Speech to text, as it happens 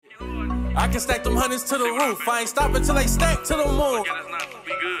I can stack them hundreds to the roof. I ain't stopping till they stack to the moon.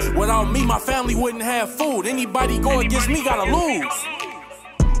 Without me, my family wouldn't have food. Anybody go against me gotta lose.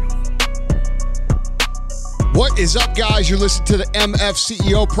 What is up, guys? You're listening to the MF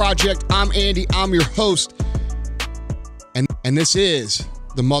CEO Project. I'm Andy. I'm your host. And this is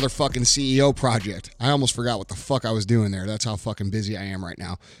the motherfucking CEO Project. I almost forgot what the fuck I was doing there. That's how fucking busy I am right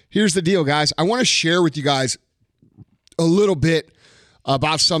now. Here's the deal, guys. I want to share with you guys a little bit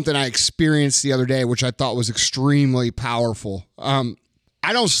about something I experienced the other day, which I thought was extremely powerful.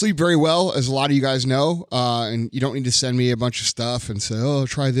 I don't sleep very well, as a lot of you guys know, and you don't need to send me a bunch of stuff and say, oh,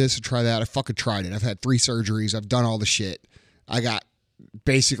 try this or try that. I fucking tried it. I've had 3 surgeries. I've done all the shit. I got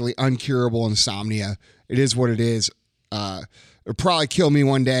basically uncurable insomnia. It is what it is. It'll probably kill me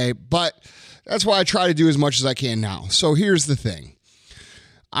one day, but that's why I try to do as much as I can now. So here's the thing.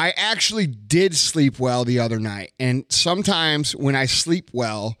 I actually did sleep well the other night, and sometimes when I sleep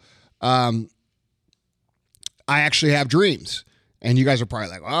well, I actually have dreams. And you guys are probably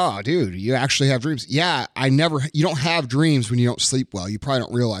like, oh, dude, you actually have dreams. Yeah, you don't have dreams when you don't sleep well. You probably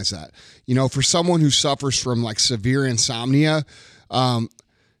don't realize that. You know, for someone who suffers from like severe insomnia,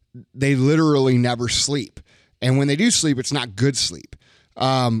 they literally never sleep. And when they do sleep, it's not good sleep.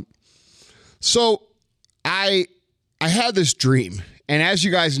 So I had this dream. And as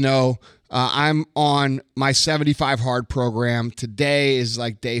you guys know, I'm on my 75 Hard program. Today is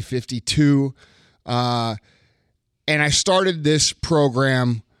like day 52. And I started this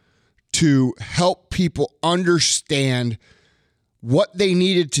program to help people understand what they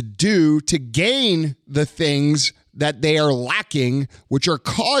needed to do to gain the things that they are lacking, which are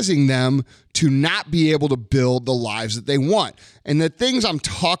causing them to not be able to build the lives that they want. And the things I'm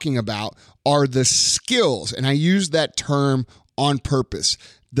talking about are the skills, and I use that term on purpose,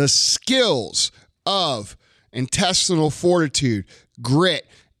 the skills of intestinal fortitude, grit,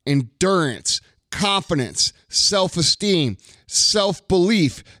 endurance, confidence, self-esteem,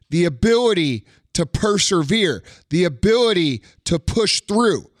 self-belief, the ability to persevere, the ability to push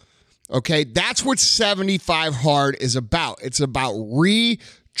through. Okay, that's what 75 Hard is about. It's about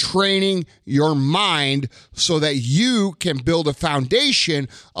retraining your mind so that you can build a foundation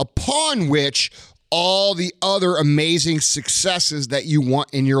upon which all the other amazing successes that you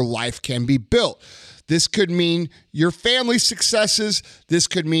want in your life can be built. This could mean your family successes. This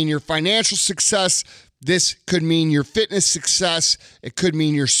could mean your financial success. This could mean your fitness success. It could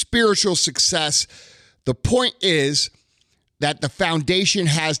mean your spiritual success. The point is that the foundation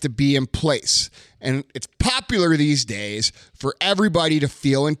has to be in place. And it's popular these days for everybody to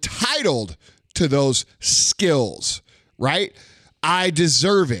feel entitled to those skills, right? I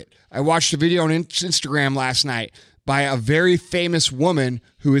deserve it. I watched a video on Instagram last night by a very famous woman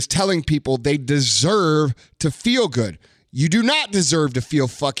who is telling people they deserve to feel good. You do not deserve to feel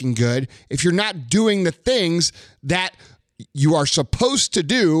fucking good if you're not doing the things that you are supposed to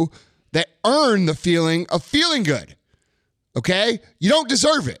do that earn the feeling of feeling good. Okay? You don't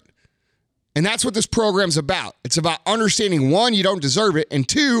deserve it. And that's what this program's about. It's about understanding, 1, you don't deserve it, and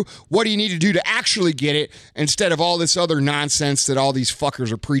 2, what do you need to do to actually get it instead of all this other nonsense that all these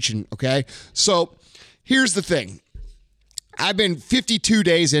fuckers are preaching, okay? So here's the thing. I've been 52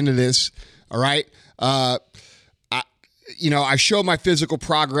 days into this, all right? I show my physical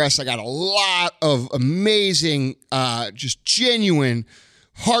progress. I got a lot of amazing, just genuine,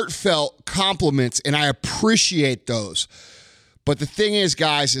 heartfelt compliments, and I appreciate those. But the thing is,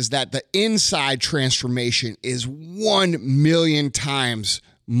 guys, is that the inside transformation is 1 million times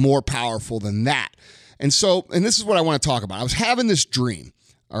more powerful than that. And this is what I want to talk about. I was having this dream,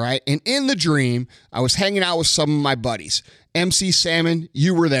 all right? And in the dream, I was hanging out with some of my buddies. MC Salmon,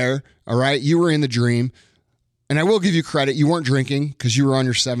 you were there, all right? You were in the dream. And I will give you credit. You weren't drinking because you were on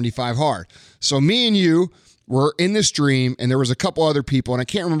your 75 Hard. So me and you were in this dream, and there was a couple other people, and I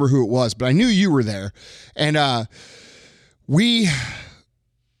can't remember who it was, but I knew you were there. And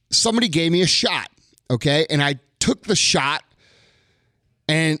somebody gave me a shot, okay? And I took the shot,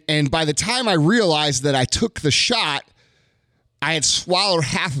 and by the time I realized that I took the shot, I had swallowed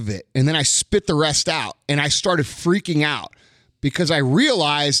half of it, and then I spit the rest out, and I started freaking out because I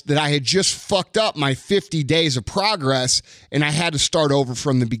realized that I had just fucked up my 50 days of progress, and I had to start over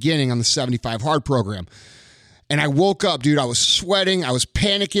from the beginning on the 75 Hard program. And I woke up, dude, I was sweating, I was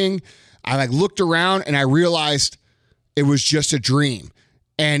panicking, I looked around, and I realized it was just a dream.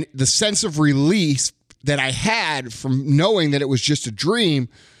 And the sense of release that I had from knowing that it was just a dream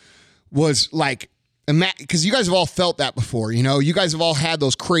was like, because you guys have all felt that before, you know? You guys have all had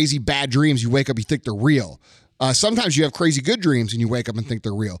those crazy bad dreams. You wake up, you think they're real. Sometimes you have crazy good dreams and you wake up and think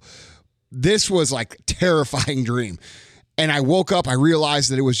they're real. This was like a terrifying dream. And I woke up, I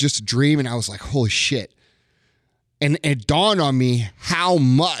realized that it was just a dream, and I was like, holy shit. And it dawned on me how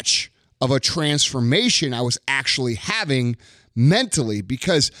much of a transformation I was actually having mentally,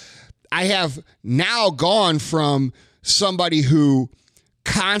 because I have now gone from somebody who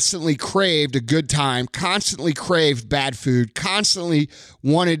constantly craved a good time, constantly craved bad food, constantly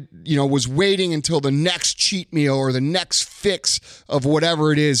wanted, was waiting until the next cheat meal or the next fix of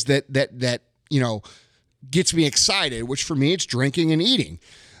whatever it is that gets me excited, which for me, it's drinking and eating.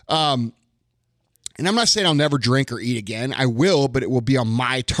 And I'm not saying I'll never drink or eat again. I will, but it will be on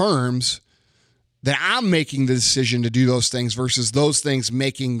my terms, that I'm making the decision to do those things versus those things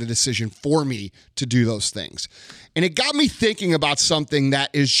making the decision for me to do those things. And it got me thinking about something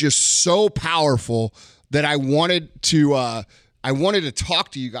that is just so powerful that I wanted to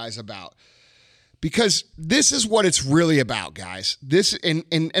talk to you guys about, because this is what it's really about, guys. This and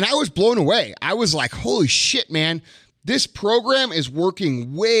I was blown away. I was like, holy shit, man. This program is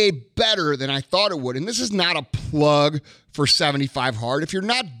working way better than I thought it would. And this is not a plug for 75 Hard. If you're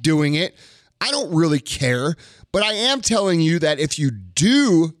not doing it, I don't really care. But I am telling you that if you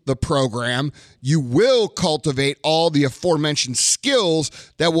do the program, you will cultivate all the aforementioned skills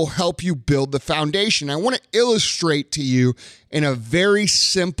that will help you build the foundation. I want to illustrate to you in a very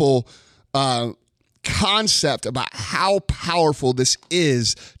simple concept about how powerful this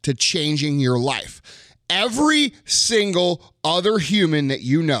is to changing your life. Every single other human that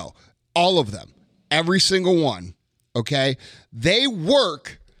you know, all of them, every single one, okay, they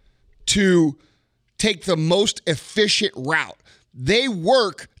work to take the most efficient route. They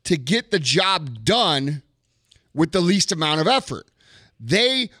work to get the job done with the least amount of effort.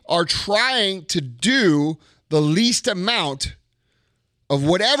 They are trying to do the least amount of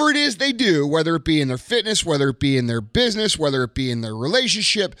whatever it is they do, whether it be in their fitness, whether it be in their business, whether it be in their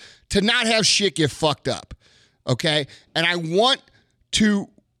relationship, to not have shit get fucked up, okay? And I want to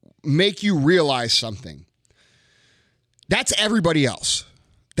make you realize something. That's everybody else.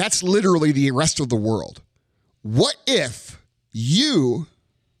 That's literally the rest of the world. What if you,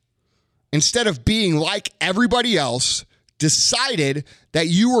 instead of being like everybody else, decided that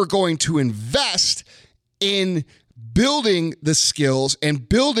you were going to invest in building the skills and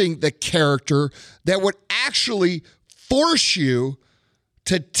building the character that would actually force you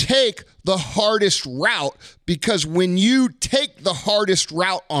to take the hardest route? Because when you take the hardest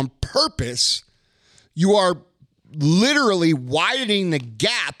route on purpose, you are literally widening the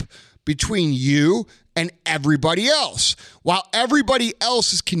gap between you and everybody else. While everybody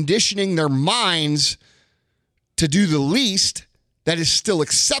else is conditioning their minds to do the least that is still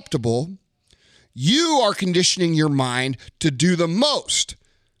acceptable, you are conditioning your mind to do the most,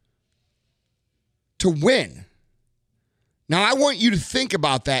 to win. Now, I want you to think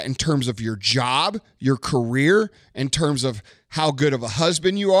about that in terms of your job, your career, in terms of how good of a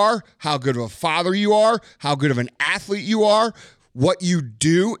husband you are, how good of a father you are, how good of an athlete you are, what you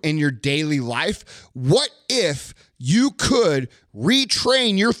do in your daily life. What if you could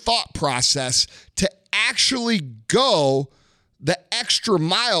retrain your thought process to actually go the extra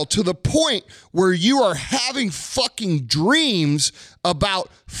mile to the point where you are having fucking dreams about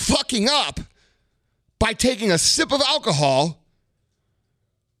fucking up by taking a sip of alcohol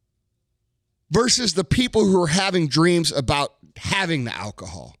versus the people who are having dreams about having the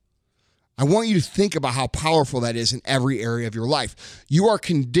alcohol? I want you to think about how powerful that is in every area of your life. You are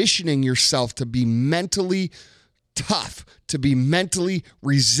conditioning yourself to be mentally tough, to be mentally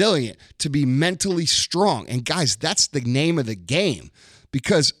resilient, to be mentally strong. And guys, that's the name of the game,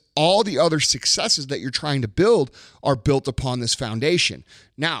 because all the other successes that you're trying to build are built upon this foundation.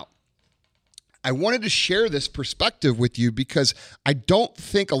 Now, I wanted to share this perspective with you because I don't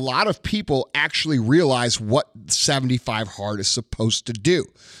think a lot of people actually realize what 75 Hard is supposed to do.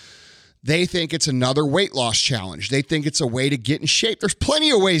 They think it's another weight loss challenge. They think it's a way to get in shape. There's plenty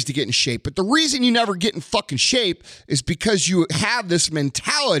of ways to get in shape, but the reason you never get in fucking shape is because you have this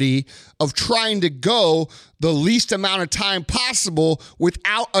mentality of trying to go the least amount of time possible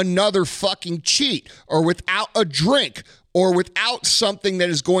without another fucking cheat or without a drink or without something that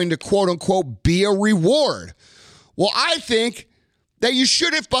is going to quote unquote be a reward. Well, I think that you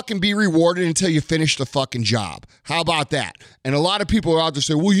shouldn't fucking be rewarded until you finish the fucking job. How about that? And a lot of people are out there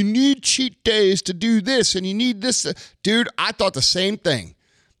saying, well, you need cheat days to do this and you need this. Dude, I thought the same thing.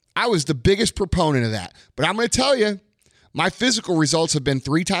 I was the biggest proponent of that. But I'm going to tell you, my physical results have been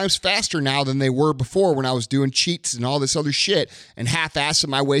 3 times faster now than they were before when I was doing cheats and all this other shit and half-assing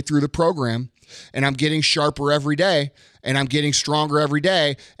my way through the program. and I'm getting sharper every day, and I'm getting stronger every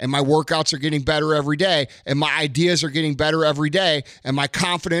day, and my workouts are getting better every day, and my ideas are getting better every day, and my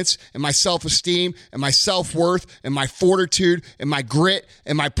confidence and my self-esteem and my self-worth and my fortitude and my grit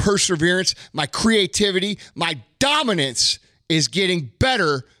and my perseverance, my creativity, my dominance is getting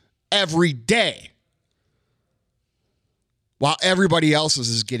better every day, while everybody else's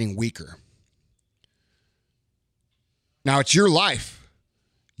is getting weaker. Now, it's your life.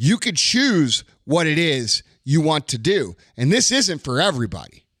 You could choose what it is you want to do. And this isn't for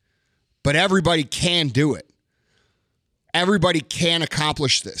everybody, but everybody can do it. Everybody can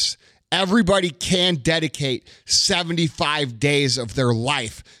accomplish this. Everybody can dedicate 75 days of their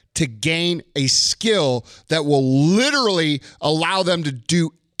life to gain a skill that will literally allow them to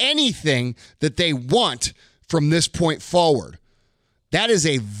do anything that they want from this point forward. That is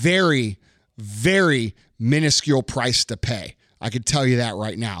a very, very minuscule price to pay. I can tell you that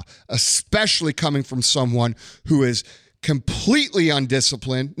right now, especially coming from someone who is completely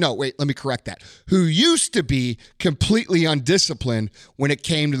undisciplined. No, wait, let me correct that. Who used to be completely undisciplined when it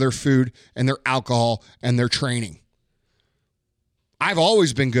came to their food and their alcohol and their training. I've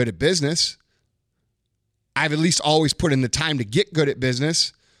always been good at business. I've at least always put in the time to get good at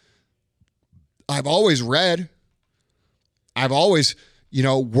business. I've always read. I've always,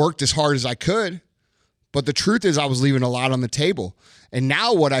 worked as hard as I could. But the truth is I was leaving a lot on the table. And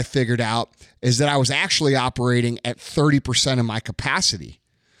now what I figured out is that I was actually operating at 30% of my capacity.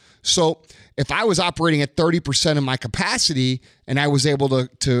 So if I was operating at 30% of my capacity and I was able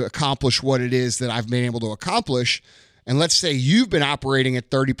to accomplish what it is that I've been able to accomplish, and let's say you've been operating at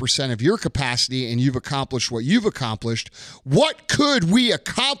 30% of your capacity and you've accomplished what you've accomplished, what could we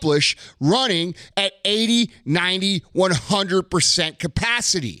accomplish running at 80, 90, 100%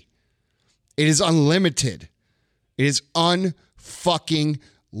 capacity? It is unlimited. It is unfucking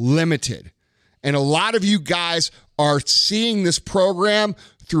limited. And a lot of you guys are seeing this program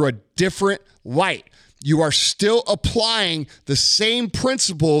through a different light. You are still applying the same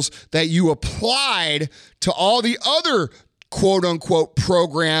principles that you applied to all the other quote unquote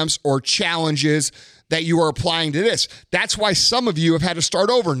programs or challenges that you are applying to this. That's why some of you have had to start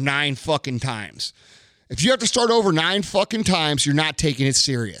over 9 fucking times. If you have to start over 9 fucking times, you're not taking it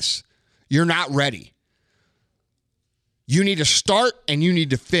serious. You're not ready. You need to start and you need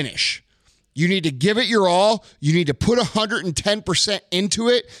to finish. You need to give it your all. You need to put 110% into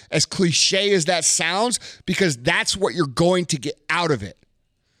it, as cliche as that sounds, because that's what you're going to get out of it.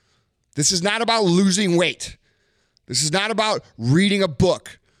 This is not about losing weight. This is not about reading a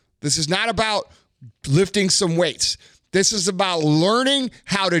book. This is not about lifting some weights. This is about learning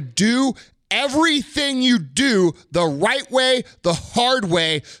how to do everything you do the right way, the hard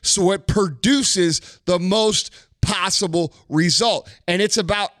way, so it produces the most possible result. And it's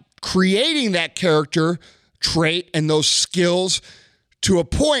about creating that character trait and those skills to a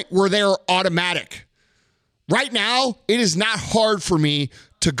point where they're automatic. Right now, it is not hard for me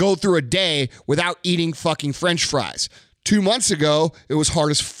to go through a day without eating fucking French fries. 2 months ago, it was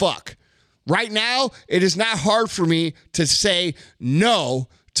hard as fuck. Right now, it is not hard for me to say no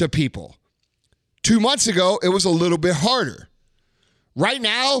to people. 2 months ago, it was a little bit harder. Right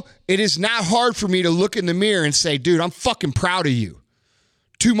now, it is not hard for me to look in the mirror and say, dude, I'm fucking proud of you.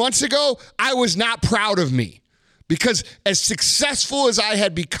 2 months ago, I was not proud of me, because as successful as I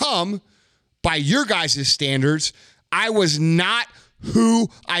had become by your guys' standards, I was not who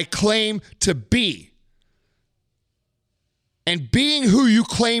I claim to be. And being who you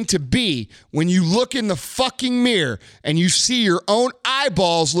claim to be, when you look in the fucking mirror and you see your own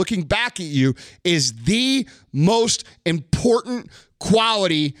eyeballs looking back at you, is the most important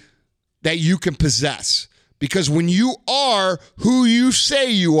quality that you can possess. Because when you are who you say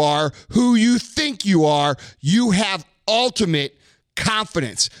you are, who you think you are, you have ultimate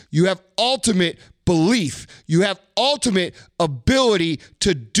confidence. You have ultimate belief. You have ultimate ability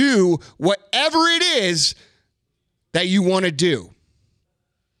to do whatever it is that you want to do.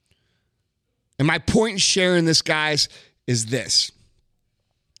 And my point in sharing this, guys, is this.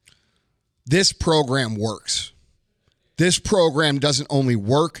 This program works. This program doesn't only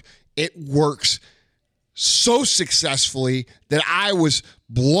work, it works so successfully that I was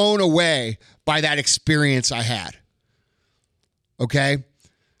blown away by that experience I had. Okay?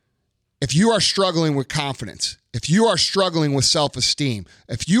 If you are struggling with confidence, if you are struggling with self-esteem,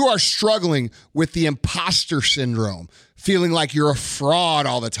 if you are struggling with the imposter syndrome, feeling like you're a fraud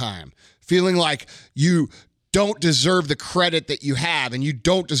all the time, feeling like you don't deserve the credit that you have and you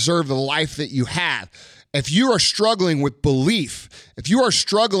don't deserve the life that you have, if you are struggling with belief, if you are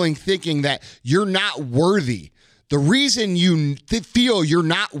struggling thinking that you're not worthy, The reason you feel you're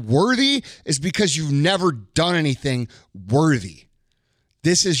not worthy is because you've never done anything worthy.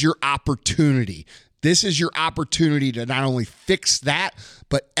 This is your opportunity. This is your opportunity to not only fix that,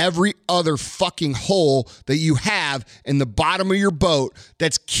 but every other fucking hole that you have in the bottom of your boat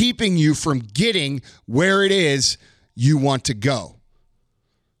that's keeping you from getting where it is you want to go.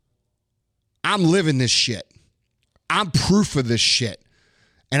 I'm living this shit. I'm proof of this shit.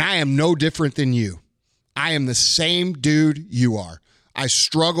 And I am no different than you. I am the same dude you are. I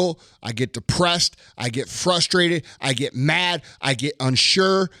struggle. I get depressed. I get frustrated. I get mad. I get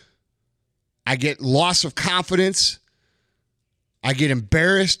unsure. I get loss of confidence. I get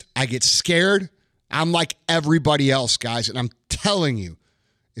embarrassed. I get scared. I'm like everybody else, guys. And I'm telling you,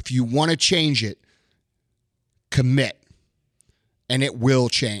 if you want to change it, commit. And it will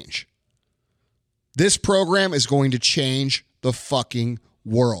change. This program is going to change the fucking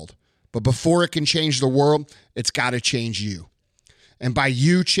world. But before it can change the world, it's got to change you. And by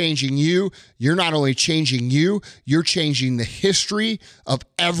you changing you, you're not only changing you, you're changing the history of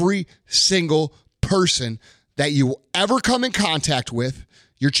every single person that you will ever come in contact with.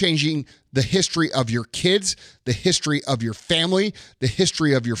 You're changing the history of your kids, the history of your family, the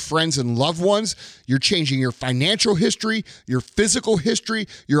history of your friends and loved ones. You're changing your financial history, your physical history,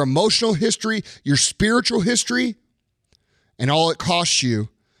 your emotional history, your spiritual history. And all it costs you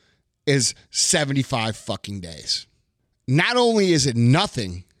is 75 fucking days. Not only is it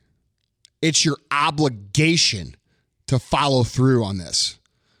nothing, it's your obligation to follow through on this.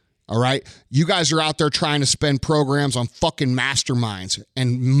 All right? You guys are out there trying to spend programs on fucking masterminds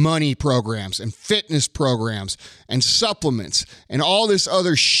and money programs and fitness programs and supplements and all this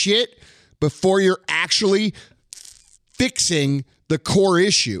other shit before you're actually fixing the core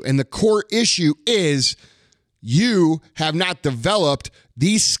issue. And the core issue is you have not developed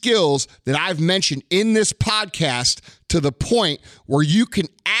these skills that I've mentioned in this podcast to the point where you can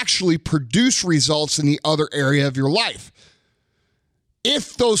actually produce results in the other area of your life.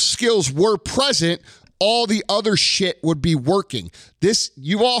 If those skills were present, all the other shit would be working. This,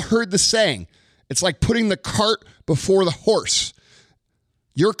 you've all heard the saying. It's like putting the cart before the horse.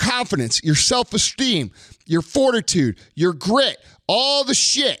 Your confidence, your self-esteem, your fortitude, your grit, all the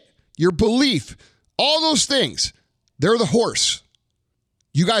shit, your belief, all those things, they're the horse.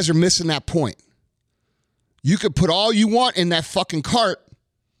 You guys are missing that point. You could put all you want in that fucking cart.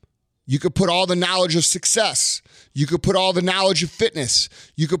 You could put all the knowledge of success. You could put all the knowledge of fitness.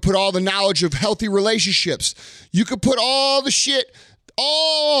 You could put all the knowledge of healthy relationships. You could put all the shit,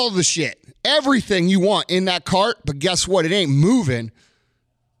 everything you want in that cart. But guess what? It ain't moving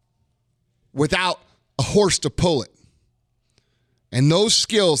without a horse to pull it. And those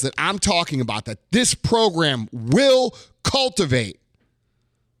skills that I'm talking about, that this program will cultivate,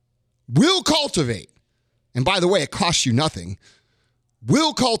 and by the way, it costs you nothing,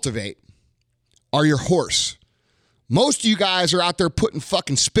 will cultivate, are your horse. Most of you guys are out there putting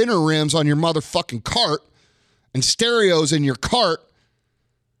fucking spinner rims on your motherfucking cart and stereos in your cart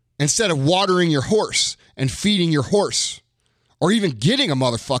instead of watering your horse and feeding your horse or even getting a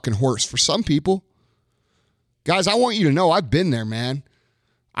motherfucking horse for some people. Guys, I want you to know I've been there, man.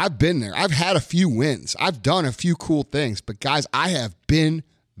 I've been there. I've had a few wins. I've done a few cool things. But guys, I have been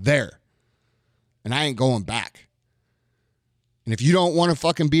there. And I ain't going back. And if you don't want to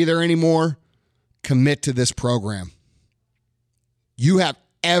fucking be there anymore, commit to this program. You have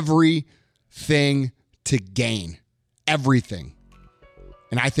everything to gain. Everything.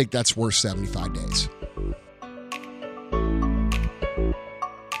 And I think that's worth 75 days.